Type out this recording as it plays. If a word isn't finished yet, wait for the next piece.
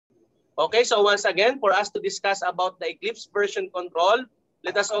Okay, so once again, for us to discuss about the Eclipse version control,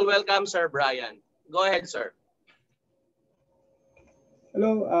 let us all welcome Sir Brian. Go ahead, sir.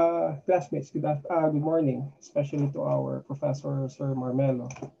 Hello, classmates. Good morning, especially to our professor, Sir Marmelo.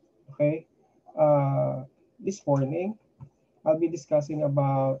 Okay, uh, this morning I'll be discussing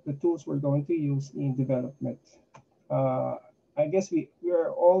about the tools we're going to use in development. Uh, I guess we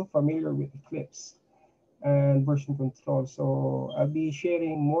are all familiar with Eclipse and version control, so I'll be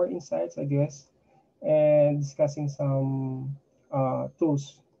sharing more insights, I guess, and discussing some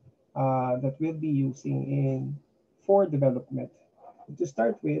tools that we'll be using in for development. To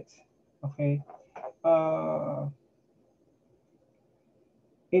start with, okay, uh,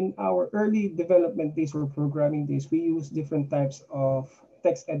 in our early development days or programming days, we use different types of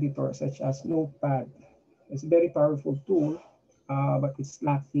text editors such as Notepad. It's a very powerful tool, but it's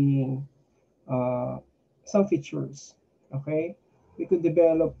lacking uh, some features. Okay, we could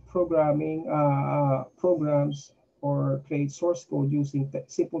develop programming programs or create source code using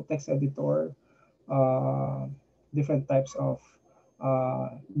simple text editor, uh, different types of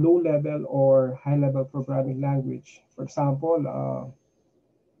low level or high level programming language. For example,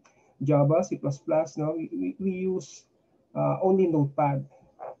 Java, C++, no, we use only Notepad.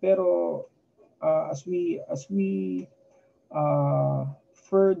 Pero as we uh,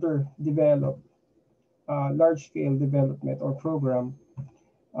 further develop large scale development or program,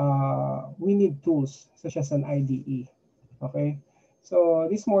 we need tools such as an IDE. Okay, so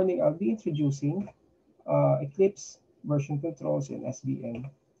this morning I'll be introducing Eclipse version controls in SVN.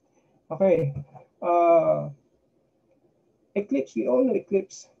 Okay, uh, Eclipse, we all know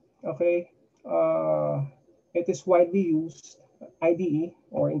Eclipse. Okay, uh, it is widely used IDE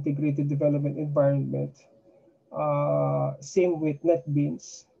or integrated development environment. Same with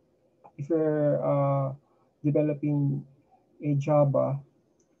NetBeans. If you're developing a Java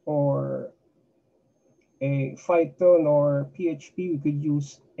or a Python or PHP, we could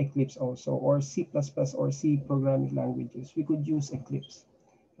use Eclipse also, or C++ or C programming languages. We could use Eclipse.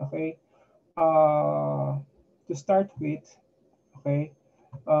 Okay. Uh, to start with, okay,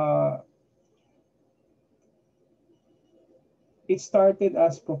 uh, it started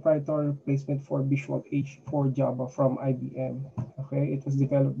as proprietary replacement for Visual H for Java from IBM. Okay, it was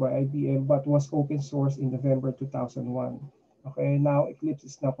developed by IBM but was open source in November 2001. Okay, now Eclipse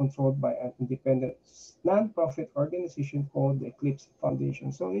is now controlled by an independent non-profit organization called the Eclipse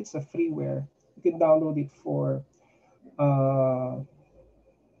Foundation. So it's a freeware. You can download it uh,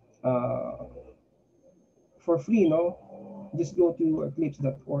 uh, for free, no? Just go to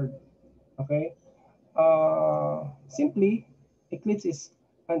eclipse.org. Okay. Simply, Eclipse is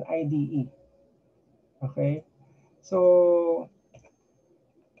an IDE. Okay. So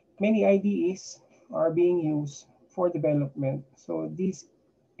many IDEs are being used for development. So this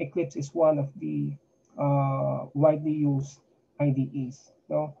Eclipse is one of the widely used IDEs.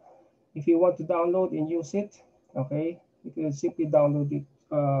 So if you want to download and use it, okay, you can simply download it.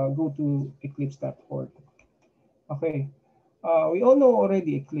 Go to eclipse.org. Okay. We all know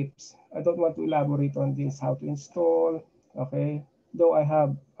already Eclipse. I don't want to elaborate on this, how to install. Okay. Though I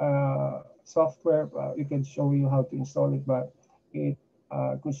have software, we can show you how to install it, but it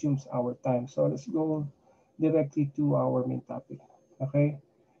consumes our time. So let's go directly to our main topic. Okay.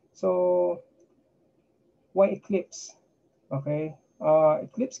 So why Eclipse? Okay.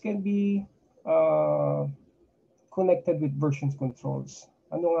 Eclipse can be uh, connected with version controls.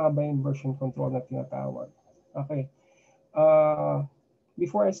 Ano nga ba yung version control na tinatawag? Okay. Uh,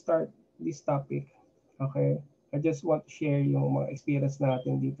 Before I start this topic, okay, I just want to share yung mga experience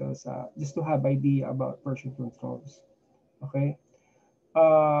natin dito just to have idea about version controls. Okay?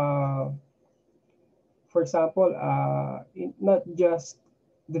 Uh, for example, not just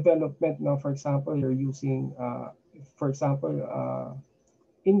development, no, for example, you're using, for example,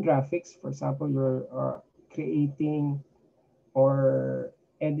 in graphics, for example, you're creating or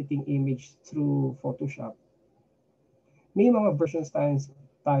editing image through Photoshop. May mga versions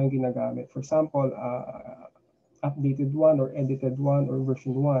tayong ginagamit. For example, updated one or edited one or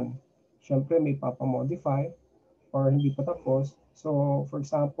version 1. Siyempre, may papamodify or hindi pa tapos. So, for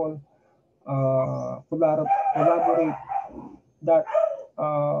example, collaborate that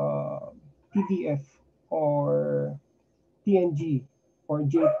PDF or PNG or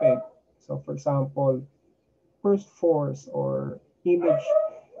JPEG. So, for example, first force or image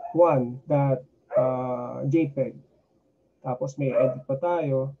 1 that JPEG. Tapos may edit pa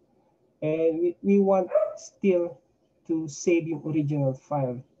tayo. And we want still to save yung original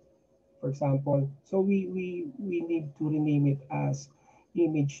file. For example, so we need to rename it as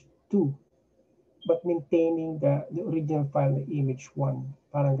image 2, but maintaining the original file na image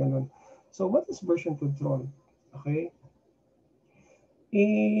 1. Parang ganun. So what is version control? Okay.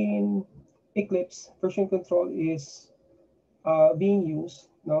 In Eclipse, version control is being used.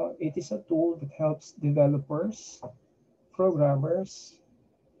 No, it is a tool that helps developers, programmers,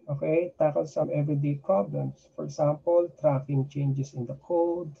 okay, tackle some everyday problems. For example, tracking changes in the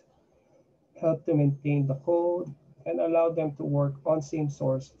code, help to maintain the code, and allow them to work on same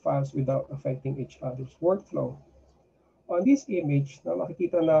source files without affecting each other's workflow. On this image na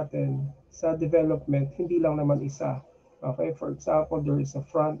makikita natin sa development, hindi lang naman isa. Okay, for example, there is a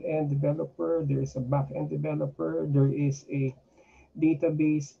front-end developer, there is a back-end developer, there is a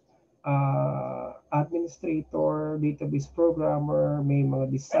database administrator, database programmer, may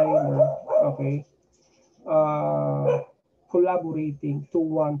mga designer, okay, collaborating to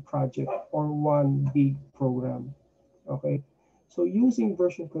one project or one big program, okay. So using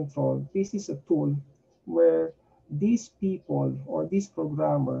version control, this is a tool where these people or these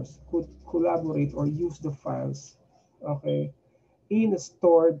programmers could collaborate or use the files, okay, in a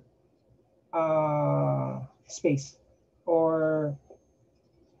stored space or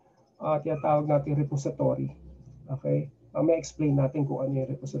tinatawag natin repository. Okay? May explain natin kung ano yung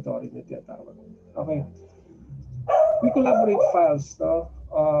repository na tinatawag. Okay. We collaborate files. No?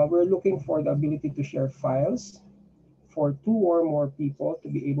 We're looking for the ability to share files for 2 or more people to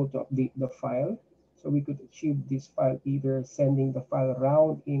be able to update the file. So we could achieve this file either sending the file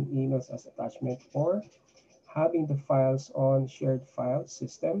around in emails as attachment or having the files on shared file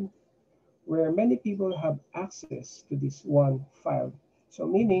system where many people have access to this one file. So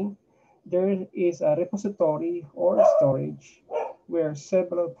meaning there is a repository or storage where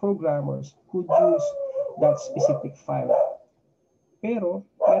several programmers could use that specific file. Pero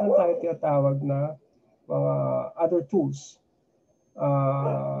meron tayo tinatawag na mga other tools.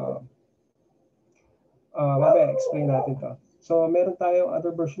 Mamaya explain natin to. So meron tayong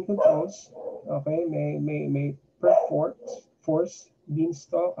other version controls. Okay, may force,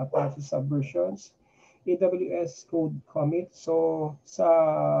 beanstalk, Apache subversions, AWS code commit. So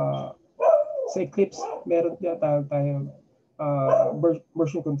sa Eclipse, meron tayong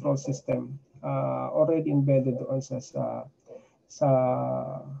version control system already embedded doon sa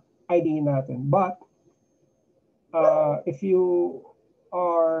IDE natin. But if you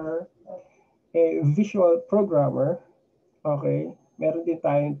are a visual programmer, okay, meron din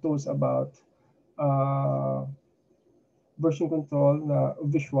tayong tools about version control na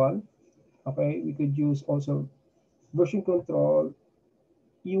visual. Okay, we could use also version control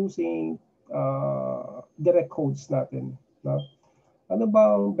using direct codes natin. No? Ano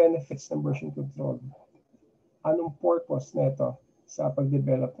bang benefits ng version control? Anong purpose nito sa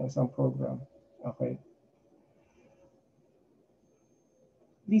pag-develop ng isang program? Okay.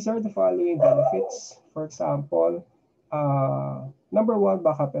 These are the following benefits. For example, number 1,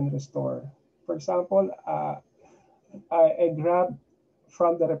 backup and restore. For example, I grab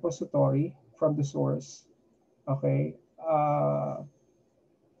from the repository, from the source, okay,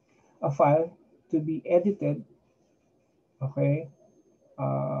 a file to be edited, okay,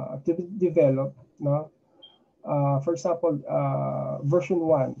 to be developed, no? For example, version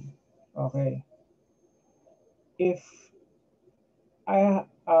 1, okay. If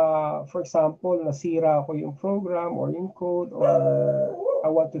for example, nasira ko yung program or yung code or I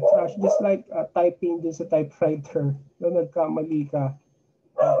want to trash, just like typing dun sa typewriter, no, nagkamali ka,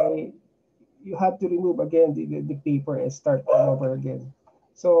 okay, you have to remove again the paper and start all over again.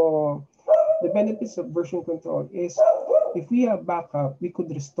 So the benefits of version control is if we have backup, we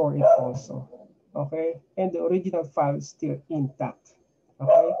could restore it also, okay, and the original file is still intact,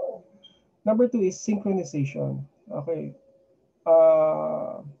 okay. Number 2 is synchronization, okay.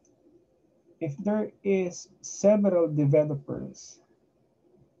 If there is several developers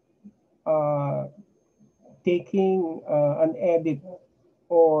taking an edit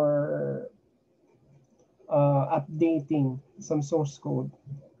or updating some source code,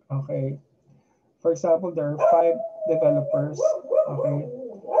 okay. For example, there are 5 developers, okay.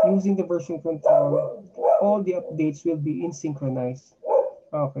 Using the version control, all the updates will be in synchronized,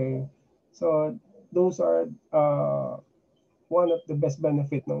 okay. So those are one of the best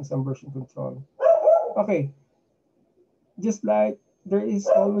benefit ng isang version control. Okay, just like there is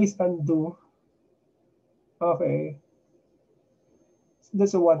always undo, okay,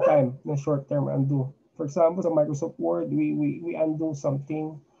 that's a one-time na short-term undo. For example, sa Microsoft Word, we undo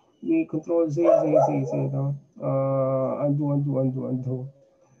something, we control Z, no? Undo.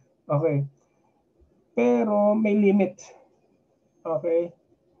 Okay. Pero may limit. Okay.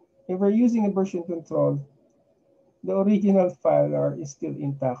 If we're using a version control, the original file is still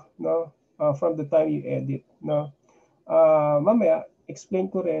intact, no? From the time you edit, no? Mamaya, explain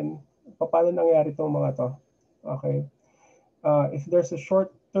ko rin paano nangyari itong mga to. Okay. If there's a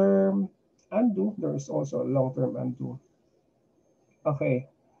short-term undo, there is also a long-term undo. Okay.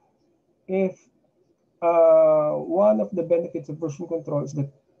 If one of the benefits of version control is that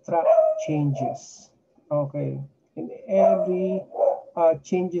track changes. Okay. In every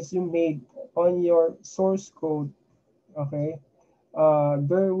changes you made on your source code, okay,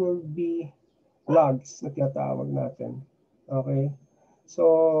 there will be logs na tinatawag natin. Okay.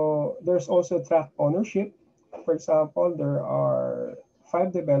 So there's also track ownership. For example, there are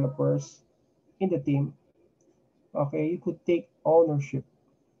 5 developers in the team. Okay, you could take ownership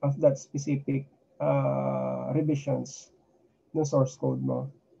of that specific revisions ng source code mo.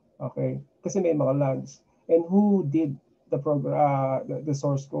 Okay? Kasi may mga logs. And who did the program, the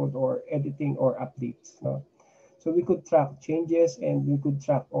source code or editing or updates. No? So we could track changes and we could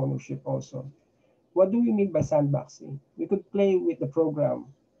track ownership also. What do we mean by sandboxing? We could play with the program.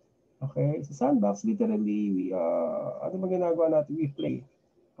 Okay? So sandbox, literally, ano ba ginagawa natin? We play.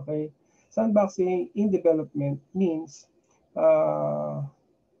 Okay? Sandboxing in development means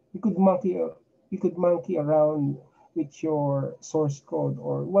you could monkey around with your source code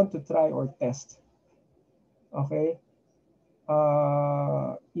or want to try or test. Okay?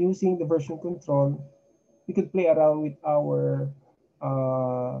 Using the version control, we could play around with our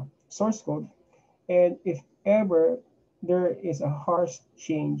source code. And if ever there is a harsh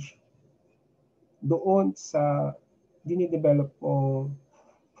change doon sa dinidevelop mong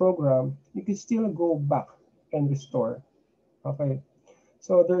program, you can still go back and restore. Okay.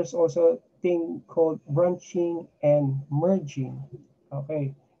 So there's also a thing called branching and merging.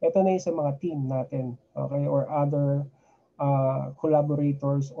 Okay. Ito na yung sa mga team natin. Okay. Or other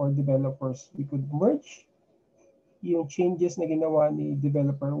collaborators or developers. We could merge yung changes na ginawa ni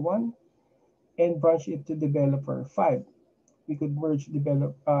developer 1 and branch it to developer 5. We could merge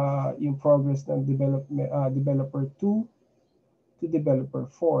yung progress ng developer 2 to developer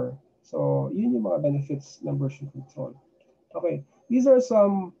 4. So, yun yung mga benefits ng version control. Okay, these are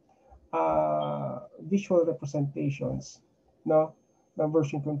some visual representations, no, ng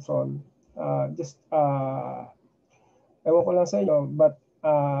version control. Ewan ko lang sa inyo, but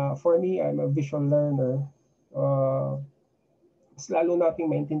for me, I'm a visual learner. Mas lalo nating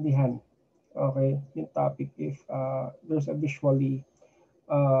maintindihan, okay, yung topic if there's a visually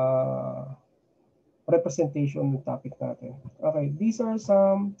representation ng topic natin. Okay, these are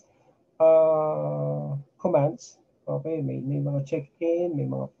some commands. Okay, may mga check-in, may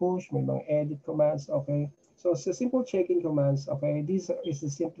mga push, may mga edit commands. Okay, so sa simple check-in commands, okay, this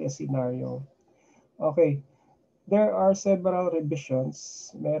is simply a scenario. Okay, there are several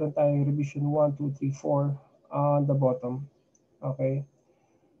revisions. Meron tayong revision 1, 2, 3, 4 on the bottom. Okay,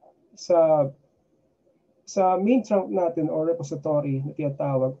 sa main trunk natin or repository na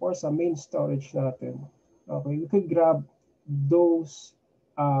tinatawag or sa main storage natin, okay, we could grab those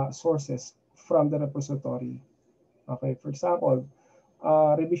sources from the repository. Okay, for example,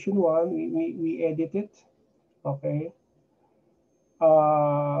 revision 1, we edit it. Okay.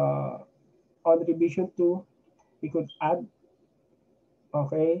 On revision 2, we could add.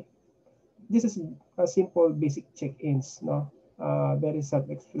 Okay. This is a simple basic check-ins, no? Very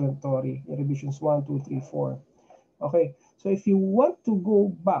self-explanatory. Revisions 1, 2, 3, 4. Okay. So if you want to go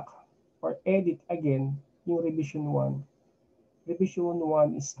back or edit again yung revision 1, revision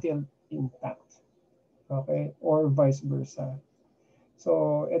 1 is still intact. Okay, or vice versa.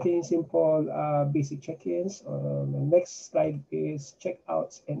 So, ito yung simple basic check-ins. The next slide is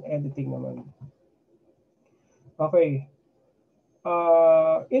checkouts and editing naman. Okay.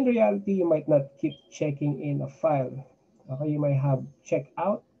 In reality, you might not keep checking in a file. Okay, you might have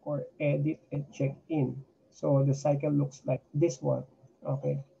checkout or edit and check in. So, the cycle looks like this one.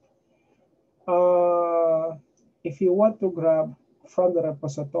 Okay. If you want to grab from the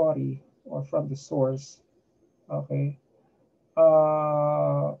repository or from the source, okay,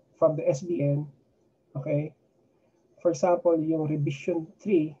 from the SVN, okay, for example, yung revision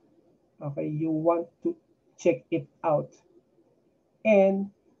 3, okay, you want to check it out and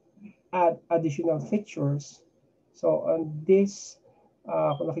add additional features. So on this,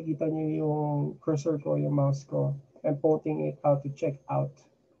 kung nakikita nyo yung cursor ko, yung mouse ko, I'm putting it out to check out.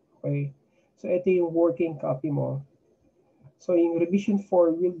 Okay, so ito yung working copy mo. So yung revision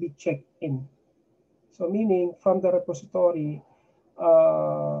 4 will be checked in. So meaning from the repository,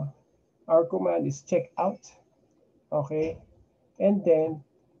 our command is check out. Okay, and then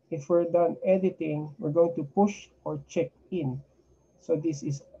if we're done editing, we're going to push or check in. So this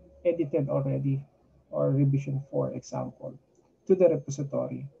is edited already, or revision 4 example, to the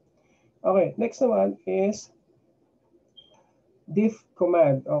repository. Okay, next naman is diff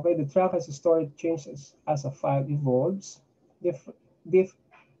command, okay, the track has stored changes as a file evolves. Diff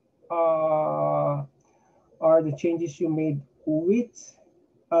are the changes you made with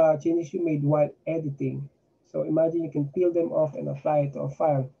changes you made while editing. So imagine you can peel them off and apply it to a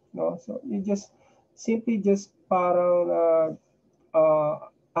file. No, so you just simply just parang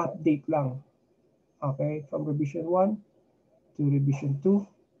update lang. Okay, from revision 1 to revision 2,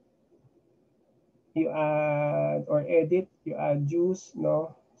 you add or edit, you add juice,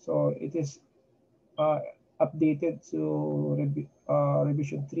 no? So it is uh, updated to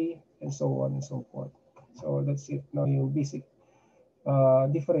revision 3 and so on and so forth. So that's it, no? Yung basic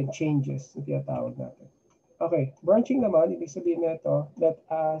different changes na tinatawag natin. Okay, branching naman, ibig sabihin nito that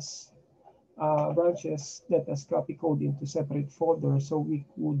as branches that as copy code into separate folders so we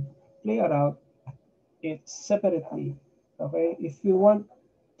could play around it separately. Okay, if you want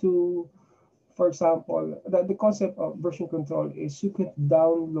to, for example, the concept of version control is you could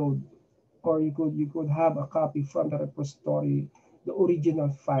download or you could have a copy from the repository, the original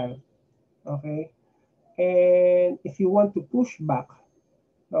file. Okay, and if you want to push back,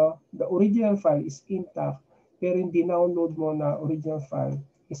 the original file is intact, pero yung download mo na original file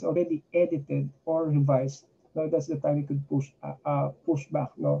is already edited or revised. No, that's the time you could push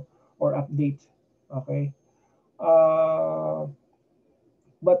back, no, or update. Okay.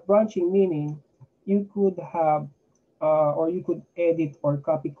 But branching meaning you could have or you could edit or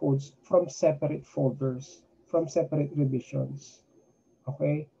copy codes from separate folders, from separate revisions.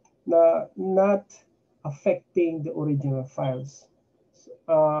 Okay, not affecting the original files.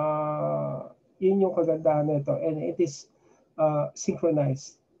 Yun yung kagandahan nito, and it is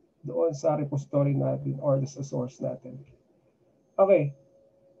synchronized doon sa repository natin or sa source natin. Okay,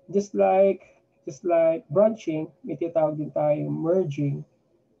 just like branching, may tinatawag din tayong merging.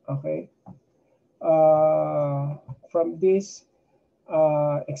 Okay, from this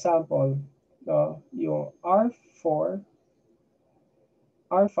example, no, yung R4,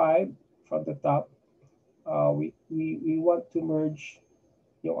 R5 from the top, we want to merge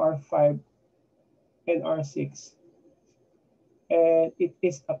yung R5 and R6, and it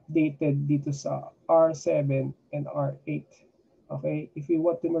is updated dito sa R7 and R8. Okay, if we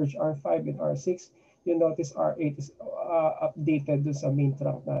want to merge R5 and R6, you notice R8 is updated dun sa main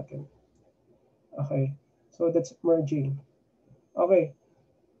trunk natin. Okay, so that's merging. Okay,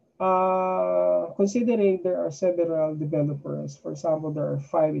 considering there are several developers, for example, there are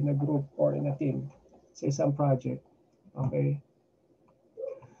 5 in a group or in a team sa isang project. Okay,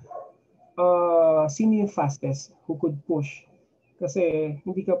 sino yung fastest who could push? Kasi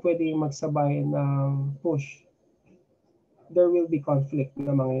hindi ka pwedeng magsabay ng push. There will be conflict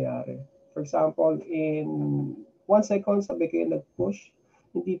na mangyayari. For example, in 1 second sabi kayo nag-push,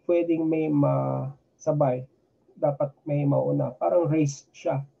 hindi pwedeng may masabay. Dapat may mauna. Parang race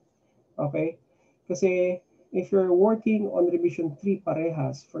siya. Okay? Kasi if you're working on revision 3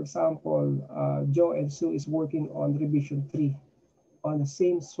 parehas, for example, Joe and Sue is working on revision 3 on the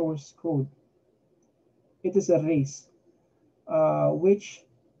same source code, it is a race, which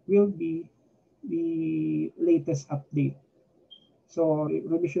will be the latest update. So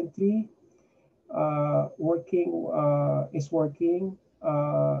revision 3 is working.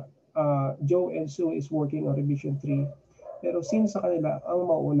 Joe and Sue is working on revision 3. Pero sino sa kanila ang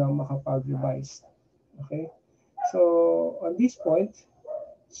maunang makapag-revise? Okay? So on this point,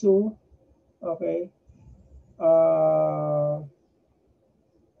 Sue, okay,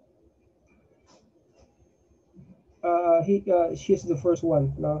 she's the first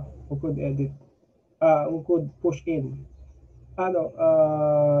one na who could edit, who could push in.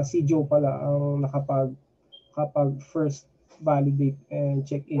 Si Joe pala ang kapag first validate and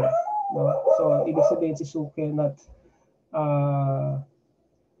check in. No? So ibig sabihin si Sue cannot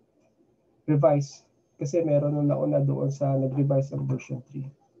revise kasi meron nung nauna doon sa nag-revise ng version 3.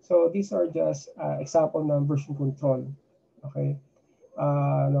 So these are just example ng version control. Okay?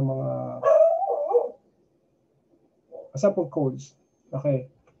 Ng mga sample codes.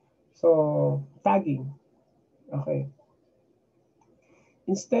 Okay. So tagging. Okay.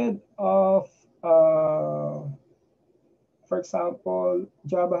 Instead of for example,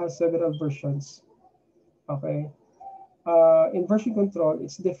 Java has several versions. Okay. In version control,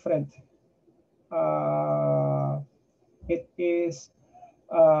 it's different. It is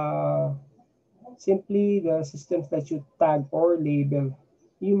simply the systems that you tag or label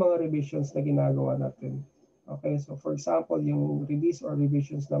yung mga revisions na ginagawa natin. Okay, so for example, yung release or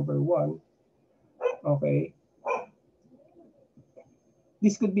revisions number 1, okay,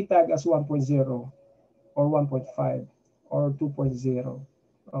 this could be tagged as 1.0 or 1.5 or 2.0.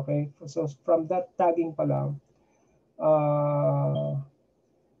 Okay, so from that tagging pa lang,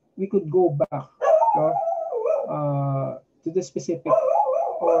 we could go back, no, to the specific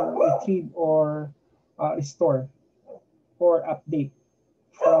or retrieve or restore or update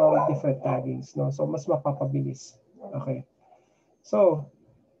from different taggings, no? So mas mapapabilis. Okay. So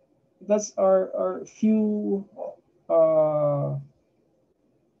that's our few uh,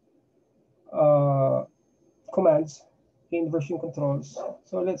 uh, commands in version controls.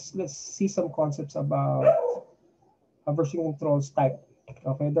 So let's see some concepts about a version controls type.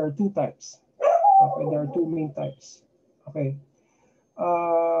 Okay, there are two types. Okay, there are two main types. Okay.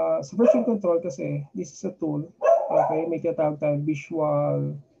 Sa version control kasi, this is a tool. Okay, may tinatawag tayong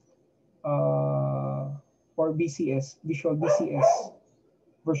visual or BCS, visual BCS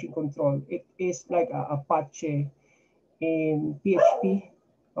version control. It is like a Apache in PHP.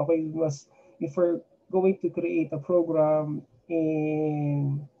 Okay, if we're going to create a program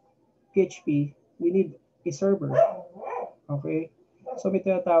in PHP, we need a server. Okay? So may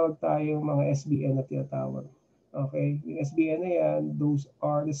tinatawag tayong mga SVN na tinatawag. Okay? Yung SVN na yan, those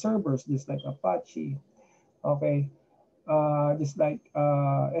are the servers, just like Apache. Okay? Just like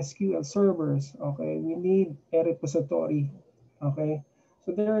SQL servers. Okay? We need a repository. Okay?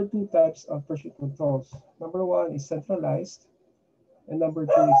 So there are two types of version controls. Number one is centralized, and number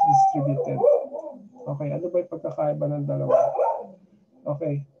two is distributed. Okay? Ano ba yung pagkakaiba ng dalawa?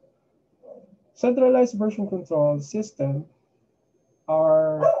 Okay. Centralized version control system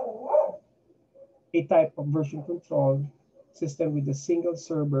are a type of version control system with a single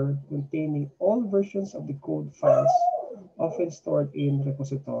server containing all versions of the code files, often stored in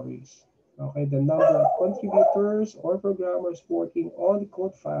repositories. Okay, the number of contributors or programmers working on the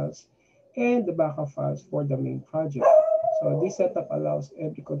code files and the backup files for the main project. So this setup allows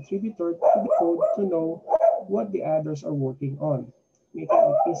every contributor to the code to know what the others are working on, making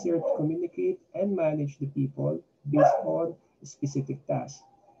it easier to communicate and manage the people based on specific tasks.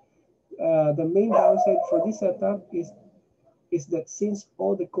 The main downside for this setup is that since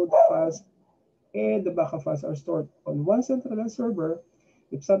all the code files and the backup files are stored on one centralized server,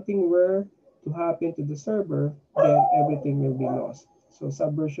 if something were to happen to the server, then everything will be lost. So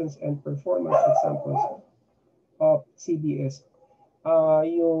subversions and performance examples of CBS.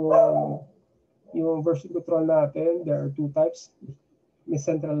 Yung version control natin, there are two types, may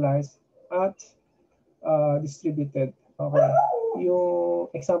centralized at distributed. Okay.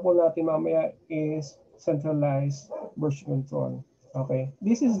 Yung example natin mamaya is centralized version control. Okay.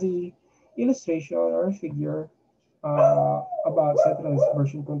 This is the illustration or figure about centralized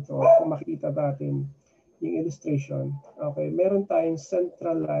version control. Kung makikita natin yung illustration, okay, meron tayong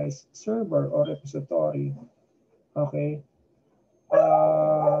centralized server or repository. Okay.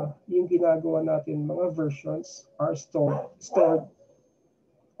 Yung ginagawa natin mga versions are stored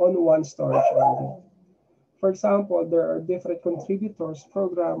on one storage only. For example, there are different contributors,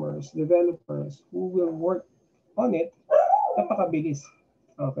 programmers, developers who will work on it. Napakabilis.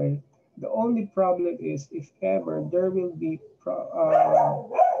 Okay. The only problem is if ever there will be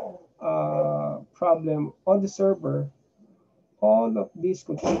problem on the server, all of these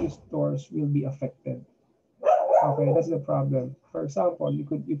contributors will be affected. Okay, that's the problem. For example, you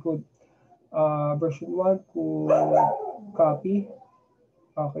could version 1 could copy,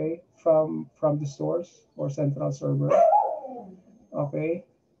 okay, from the source or central server, okay,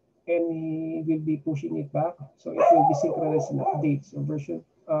 and he will be pushing it back, so it will be synchronized in updates. So version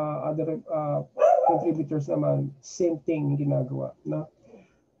other contributors naman, same thing ginagawa, no?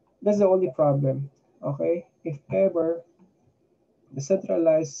 That's the only problem. Okay, if ever the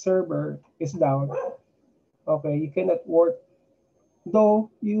centralized server is down, okay, you cannot work,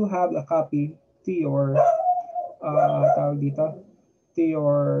 though you have a copy to your tawag dito, to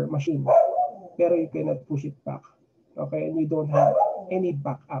your machine, pero you cannot push it back. Okay, and you don't have any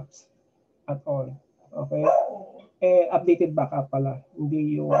backups at all. Okay, updated backup pala,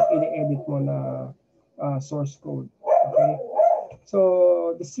 hindi yung ini-edit mo na source code. Okay,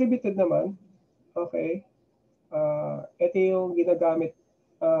 so distributed naman, okay, ito yung ginagamit,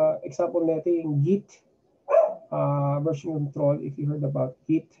 example nito yung Git version control, if you heard about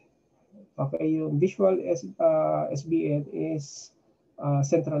Git. Okay, yung visual SVN is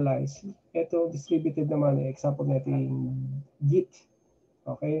centralized. Ito distributed naman, example nito yung Git.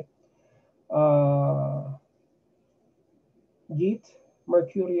 Okay, Git,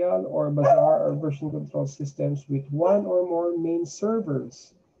 Mercurial, or Bazaar are version control systems with one or more main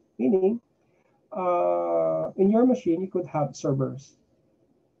servers. Meaning, in your machine, you could have servers,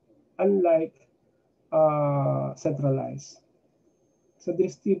 unlike centralized. So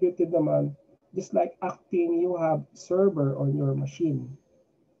distributed naman, just like acting, you have server on your machine.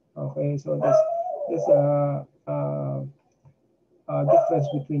 Okay, so this difference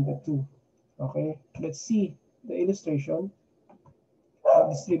between the two. Okay, let's see the illustration of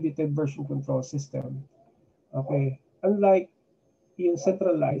distributed version control system. Okay, unlike yung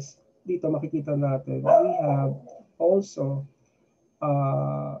centralized, dito makikita natin, we have also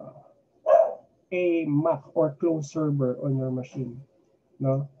uh, a Mac or clone server on your machine.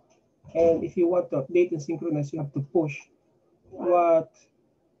 No? And if you want to update and synchronize, you have to push what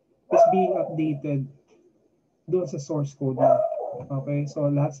is being updated doon sa source code mo. Okay,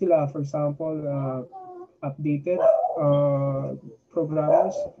 so lahat sila, for example, updated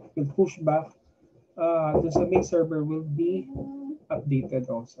programmers will push back doon sa main server will be updated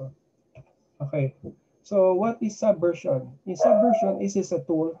also. Okay, so what is Subversion? In Subversion is a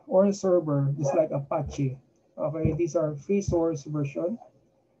tool or a server just like Apache. Okay, these are free source version.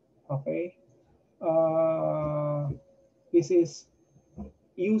 Okay, this is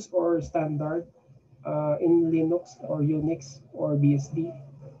used or standard in Linux or Unix or BSD.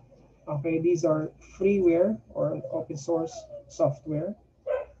 Okay, these are freeware or open source software.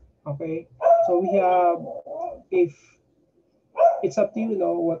 Okay, so we have, if it's up to you,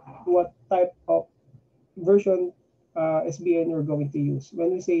 know what type of version SVN you're going to use.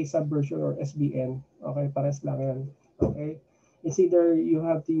 When we say subversion or SVN, okay, pares lang yan. Okay, it's either you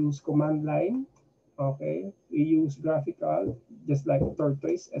have to use command line. Okay, we use graphical, just like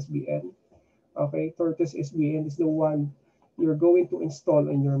Tortoise SVN. Okay, Tortoise SVN is the one you're going to install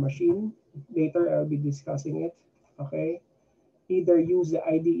on your machine. Later, I'll be discussing it. Okay, either use the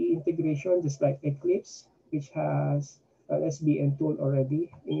IDE integration, just like Eclipse, which has an SVN tool already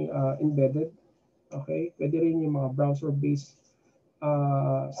embedded. Okay, pwede rin yung mga browser-based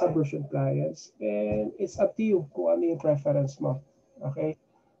subversion clients. And it's up to you kung ano yung preference mo. Okay,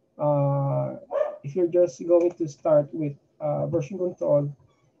 if you're just going to start with version control,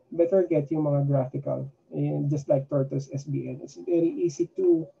 better get yung mga graphical, and just like Tortoise SVN. It's very easy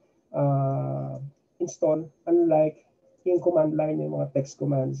to install, unlike yung command line, yung mga text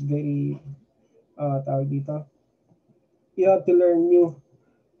commands, very, tawag dito, you have to learn new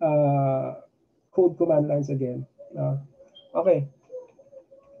code command lines again. Okay,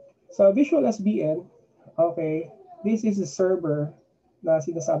 so Visual SVN, okay, this is a server na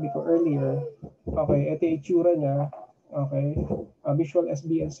sinasabi ko earlier. Okay, ito yung itsura niya. Okay, Visual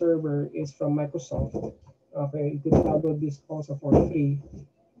SVN server is from Microsoft. Okay, you can download this also for free.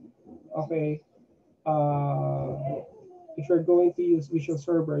 Okay, if you're going to use Visual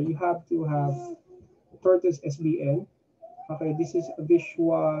Server, you have to have Tortoise SVN. Okay, this is a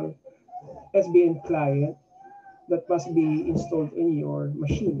Visual SVN client that must be installed in your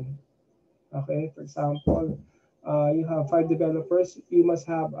machine. Okay, for example, you have 5 developers, you must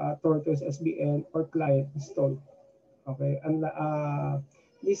have a Tortoise SVN or client installed. Okay, and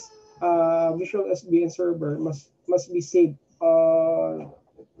this Visual SVN server must be saved on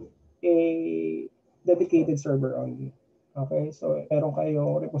a dedicated server only. Okay, so meron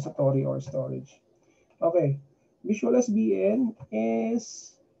kayong repository or storage. Okay, Visual SVN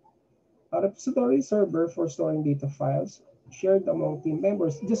is a repository server for storing data files shared among team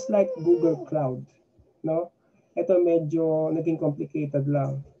members, just like Google Cloud. No? Ito medyo naging complicated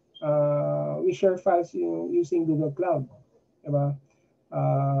lang. We share files using Google Cloud. Diba?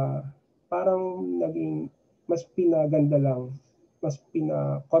 Parang naging mas pinaganda lang, mas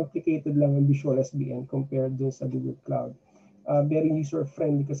pina-complicated lang ang Visual SVN compared dun sa Google Cloud. Very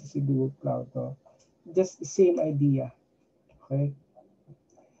user-friendly kasi si Google Cloud. No? Just the same idea. Okay?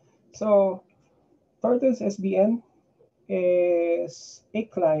 So, Tortoise SVN is a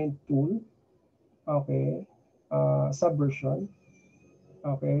client tool. Okay? Subversion.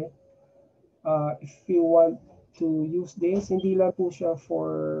 Okay? If you want to use this, hindi lang po siya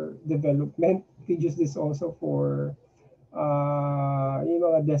for development. You can use this also for yung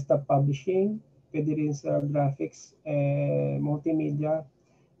mga desktop publishing. Pwede rin sa graphics and multimedia,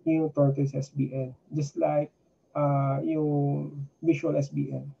 yung Tortoise SVN. Just like yung Visual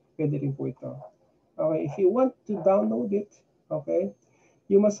SVN. Pwede rin po ito. Okay, if you want to download it, okay,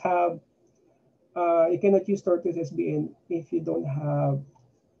 you must have, you cannot use Tortoise SVN if you don't have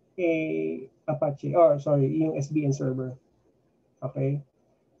a Apache, or sorry, yung SVN server. Okay,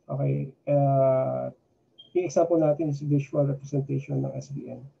 okay. Yung example natin is visual representation ng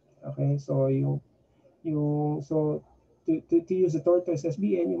SVN. Okay, so so to use the Tortoise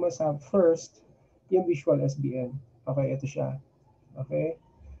SVN, you must have first yung Visual SVN. Okay, ito siya. Okay,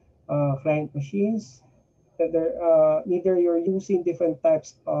 client machines. Either you're using different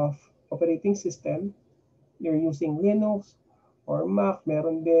types of operating system, you're using Linux or Mac,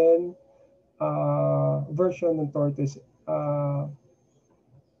 meron din version ng Tortoise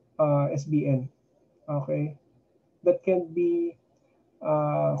SVN. Okay, that can be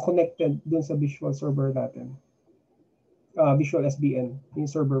connected dun sa visual server natin. Visual SVN, yung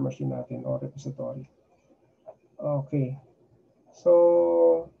server machine natin or repository. Okay.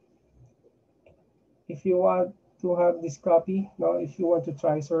 So, if you want to have this copy, no, if you want to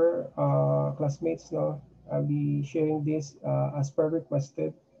try, sir, classmates, no, I'll be sharing this as per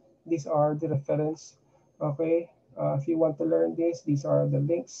requested. These are the reference. Okay. If you want to learn this, these are the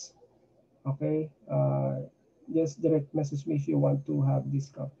links. Okay. Just direct message me if you want to have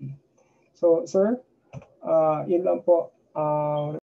this copy. So, sir, yun lang po.